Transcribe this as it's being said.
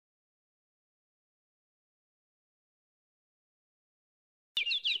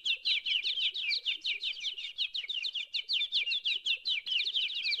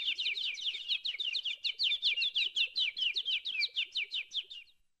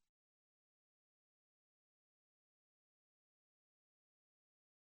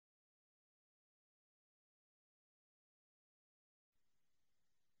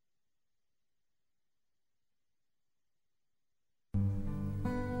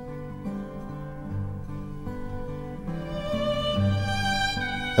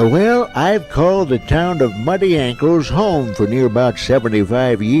Well, I've called the town of Muddy Ankles home for near about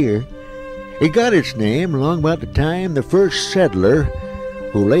 75 years. It got its name along about the time the first settler,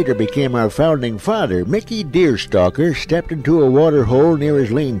 who later became our founding father, Micky Deerstalker, stepped into a water hole near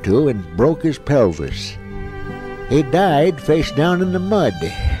his lean-to and broke his pelvis. He died face down in the mud,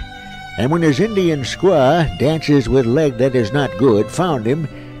 and when his Indian squaw, Dances with Leg That Is Not Good, found him,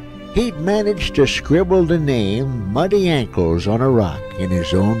 he'd managed to scribble the name Muddy Ankles on a rock in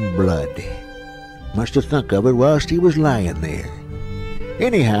his own blood. Must have thunk of it whilst he was lying there.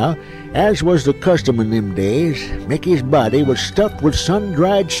 Anyhow, as was the custom in them days, Micky's body was stuffed with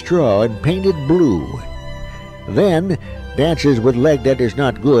sun-dried straw and painted blue. Then, Dances with Leg That Is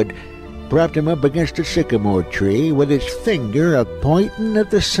Not Good propped him up against a sycamore tree with his finger a-pointing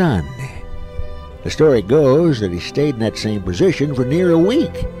at the sun. The story goes that he stayed in that same position for near a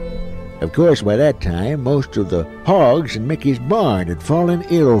week. Of course, by that time, most of the hogs in Micky's barn had fallen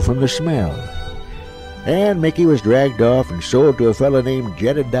ill from the smell. And Micky was dragged off and sold to a fellow named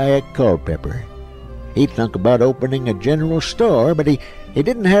Jedediah Culpepper. He'd thunk about opening a general store, but he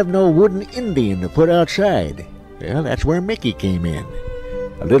didn't have no wooden Indian to put outside. Well, that's where Micky came in.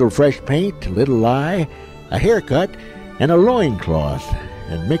 A little fresh paint, a little lye, a haircut, and a loincloth.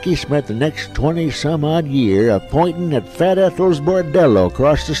 And Micky spent the next 20-some-odd year a-pointing at Fat Ethel's bordello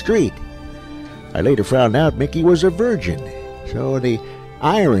across the street. I later found out Micky was a virgin, so the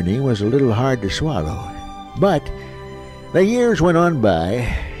irony was a little hard to swallow. But the years went on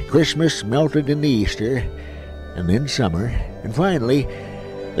by, Christmas melted into Easter, and then summer, and finally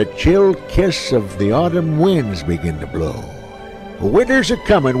the chill kiss of the autumn winds began to blow. Winter's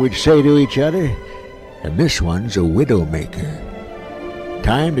a-comin', we'd say to each other, and this one's a widow-maker.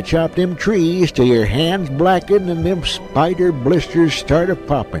 Time to chop them trees till your hands blacken and them spider blisters start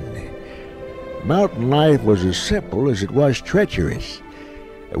a-poppin'. Mountain life was as simple as it was treacherous.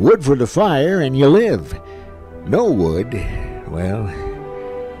 Wood for the fire and you live. No wood, well,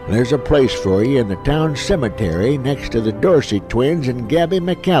 there's a place for you in the town cemetery next to the Dorsey twins and Gabby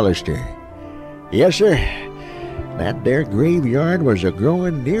McAllister. Yes, sir, that there graveyard was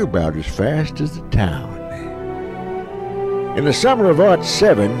a-growing near about as fast as the town. In the summer of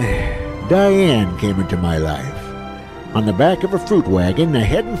 '07, Diane came into my life, on the back of a fruit wagon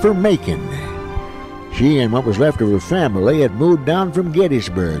heading for Macon. She and what was left of her family had moved down from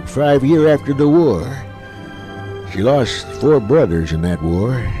Gettysburg 5 years after the war. She lost 4 brothers in that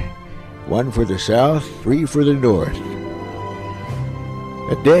war, 1 for the South, 3 for the North.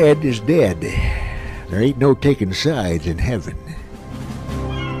 The dead is dead. There ain't no taking sides in heaven.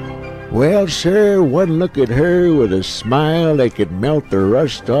 Well, sir, one look at her with a smile that could melt the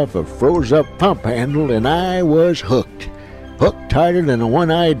rust off a froze-up pump handle, and I was hooked. Hooked tighter than a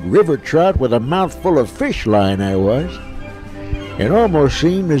one-eyed river trout with a mouthful of fish line, I was. It almost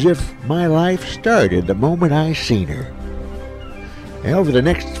seemed as if my life started the moment I seen her. Well, for the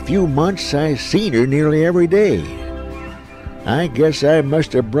next few months, I seen her nearly every day. I guess I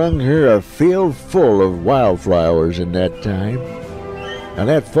must have brung her a field full of wildflowers in that time. Now,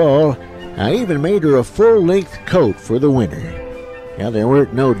 that fall, I even made her a full-length coat for the winter. Now, there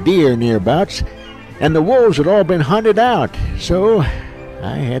weren't no deer nearabouts, and the wolves had all been hunted out, so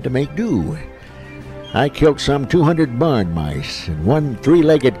I had to make do. I killed some 200 barn mice and 1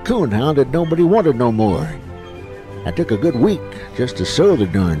 3-legged coonhound that nobody wanted no more. I took a good week just to sew the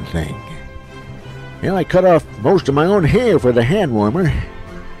darn thing. Well, I cut off most of my own hair for the hand warmer.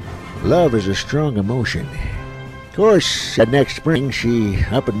 Love is a strong emotion. Of course, that next spring she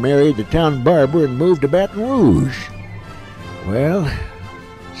up and married the town barber and moved to Baton Rouge. Well,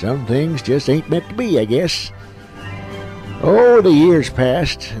 some things just ain't meant to be, I guess. Oh, the years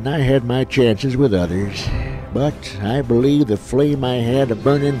passed, and I had my chances with others. But I believe the flame I had a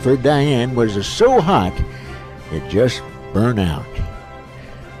burning for Diane was so hot, it just burned out.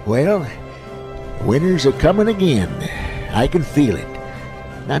 Well, winter's a-comin' again. I can feel it.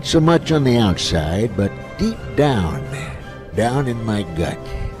 Not so much on the outside, but deep down in my gut.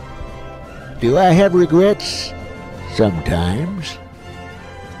 Do I have regrets? Sometimes.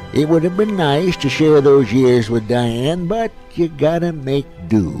 It would have been nice to share those years with Diane, but you gotta make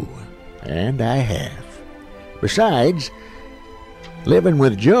do. And I have. Besides, living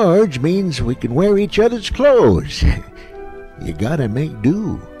with George means we can wear each other's clothes. You gotta make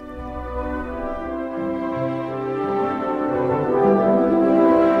do.